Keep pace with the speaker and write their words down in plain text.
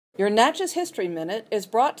Your Natchez History Minute is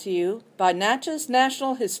brought to you by Natchez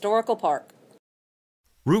National Historical Park.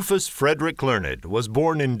 Rufus Frederick Learned was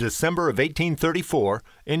born in December of 1834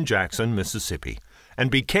 in Jackson, Mississippi,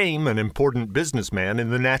 and became an important businessman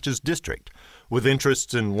in the Natchez district, with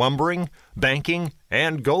interests in lumbering, banking,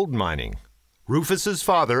 and gold mining. Rufus's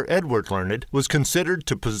father, Edward Learned, was considered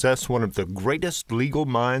to possess one of the greatest legal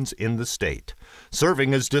minds in the state,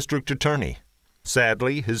 serving as district attorney.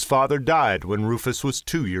 Sadly, his father died when Rufus was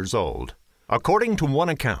 2 years old. According to one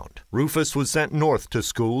account, Rufus was sent north to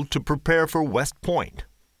school to prepare for West Point.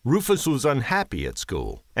 Rufus was unhappy at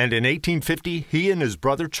school, and in 1850 he and his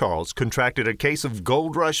brother Charles contracted a case of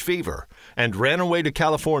gold rush fever and ran away to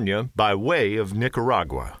California by way of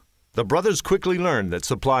Nicaragua. The brothers quickly learned that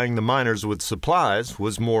supplying the miners with supplies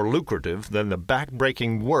was more lucrative than the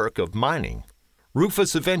back-breaking work of mining.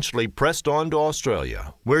 Rufus eventually pressed on to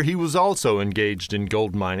Australia, where he was also engaged in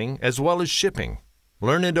gold mining as well as shipping.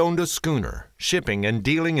 Learned owned a schooner, shipping and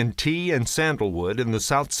dealing in tea and sandalwood in the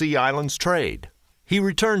South Sea Islands trade. He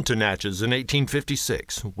returned to Natchez in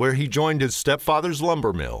 1856, where he joined his stepfather's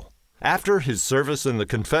lumber mill. After his service in the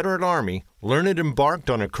Confederate Army, Learned embarked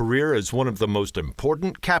on a career as one of the most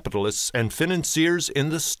important capitalists and financiers in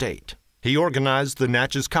the state. He organized the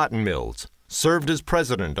Natchez Cotton Mills, served as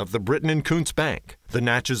president of the Britton and Kuntz Bank, the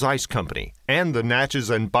Natchez Ice Company, and the Natchez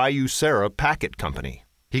and Bayou Sarah Packet Company.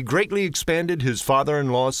 He greatly expanded his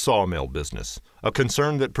father-in-law's sawmill business, a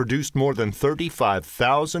concern that produced more than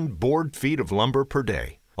 35,000 board feet of lumber per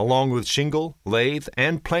day, along with shingle, lathe,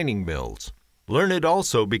 and planing mills. Learned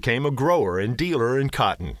also became a grower and dealer in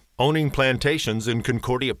cotton, owning plantations in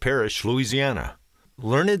Concordia Parish, Louisiana.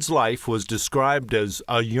 Learned's life was described as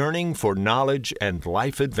a yearning for knowledge and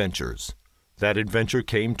life adventures. That adventure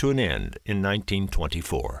came to an end in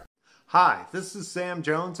 1924. Hi, this is Sam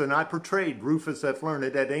Jones, and I portrayed Rufus F.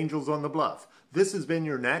 Learned at Angels on the Bluff. This has been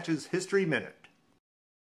your Natchez History Minute.